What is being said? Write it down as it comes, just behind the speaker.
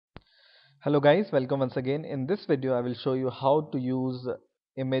Hello guys, welcome once again. In this video, I will show you how to use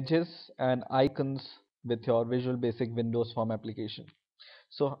images and icons with your Visual Basic Windows Form application.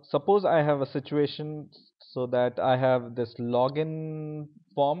 So suppose I have a situation so that I have this login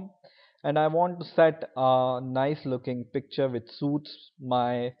form and I want to set a nice looking picture which suits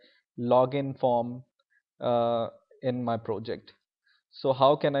my login form uh, in my project. So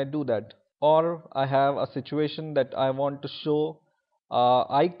how can I do that? Or I have a situation that I want to show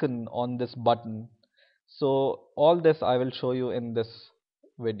icon on this button. So all this I will show you in this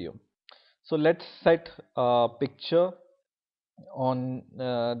video. So let's set a picture on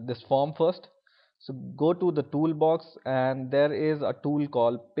this form first. So go to the toolbox and there is a tool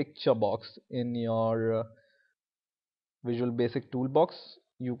called picture box in your Visual Basic toolbox.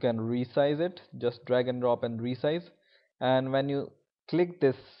 You can resize it, just drag and drop and resize. And when you click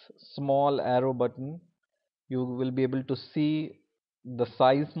this small arrow button, you will be able to see the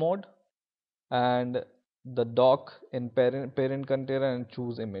size mode and the dock in parent container and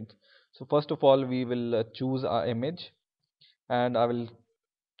choose image. So first of all, we will choose our image, and I will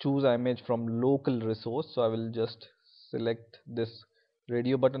choose an image from local resource. So I will just select this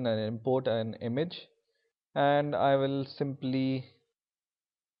radio button and import an image, and I will simply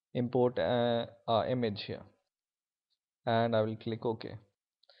import a image here, and I will click OK.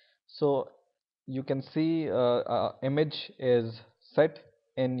 So you can see image is set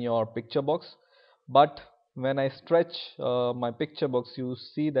in your picture box, but when I stretch my picture box, you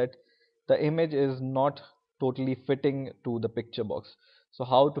see that the image is not totally fitting to the picture box. So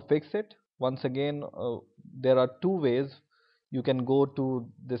how to fix it? Once again, there are two ways. You can go to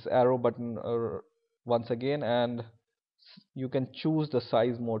this arrow button once again, and you can choose the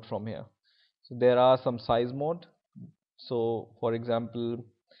size mode from here. So there are some size mode. So for example,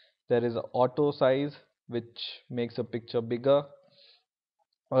 there is a auto size which makes a picture bigger,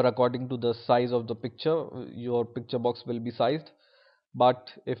 or according to the size of the picture your picture box will be sized.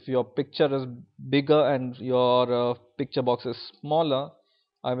 But if your picture is bigger and your picture box is smaller,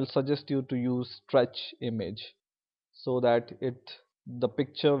 I will suggest you to use stretch image, so that the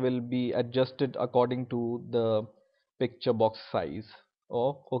picture will be adjusted according to the picture box size.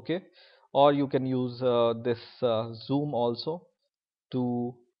 Oh, okay. Or you can use this zoom also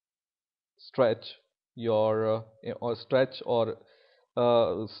to stretch your or stretch or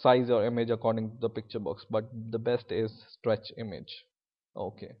size your image according to the picture box, but the best is stretch image.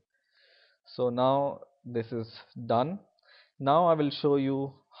 Okay, so now this is done. Now I will show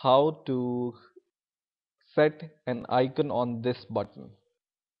you how to set an icon on this button.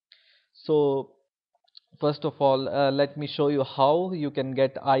 So first of all, let me show you how you can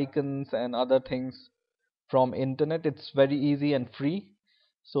get icons and other things from internet. It's very easy and free.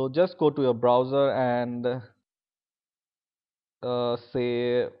 So just go to your browser and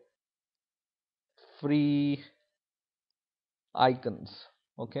say free icons.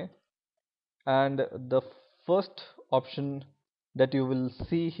 Okay, and the first option that you will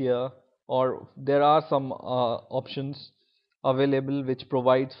see here, or there are some options available which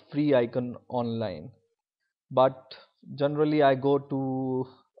provides free icon online, but generally I go to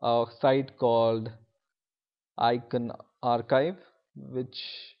a site called icon archive, which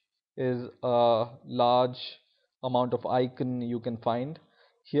is a large amount of icon you can find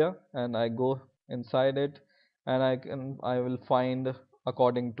here, and I go inside it, and I will find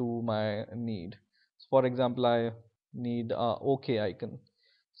according to my need. For example, I need a OK icon,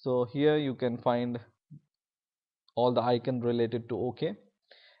 so here you can find all the icon related to OK.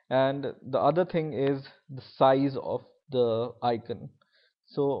 And the other thing is the size of the icon.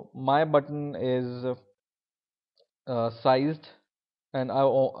 So my button is sized, and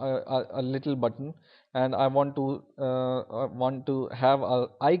a little button, and I want to have a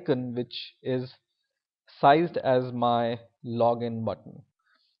icon which is sized as my login button.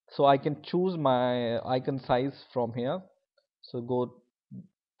 So I can choose my icon size from here. So go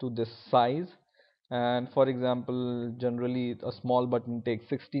to this size, and for example, generally a small button takes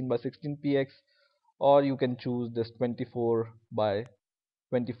 16 by 16 px, or you can choose this 24 by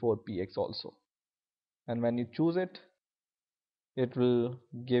 24 px also. And when you choose it, it will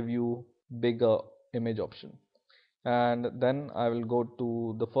give you bigger image option. And then I will go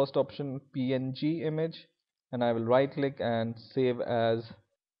to the first option, PNG image, and I will right click and save as,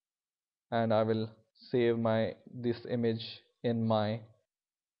 and I will save my this image in my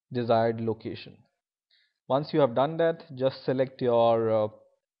desired location. Once you have done that, just select your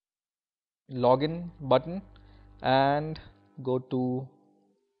login button and go to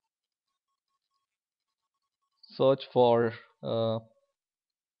search for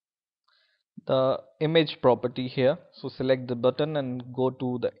the image property here. So select the button and go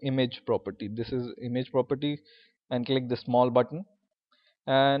to the image property. This is image property, and click the small button.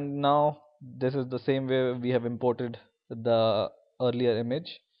 And now this is the same way we have imported the earlier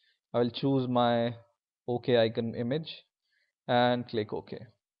image. I will choose my OK icon image and click OK.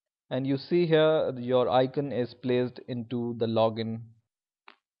 And you see here your icon is placed into the login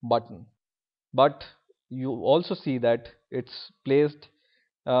button, but you also see that it's placed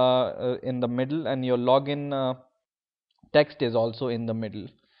in the middle, and your login text is also in the middle.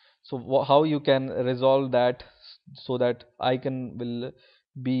 So how you can resolve that so that icon will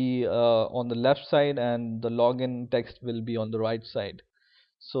be on the left side and the login text will be on the right side.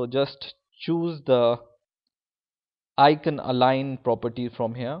 So just choose the icon align property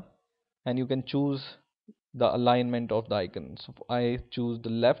from here, and you can choose the alignment of the icon. So I choose the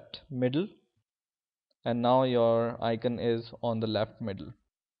left middle, and now your icon is on the left middle.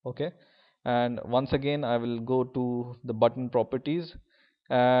 Okay, and once again I will go to the button properties,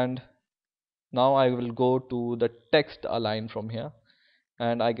 and now I will go to the text align from here,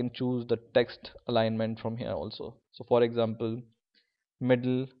 and I can choose the text alignment from here also. So for example,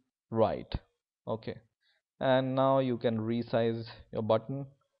 middle right. Okay, and now you can resize your button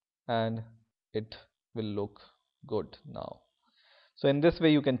and it will look good now. So in this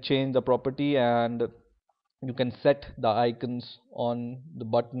way you can change the property, and you can set the icons on the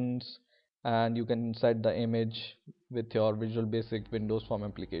buttons, and you can set the image with your Visual Basic Windows Form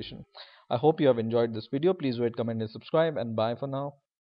application. I hope you have enjoyed this video. Please rate, comment and subscribe, and bye for now.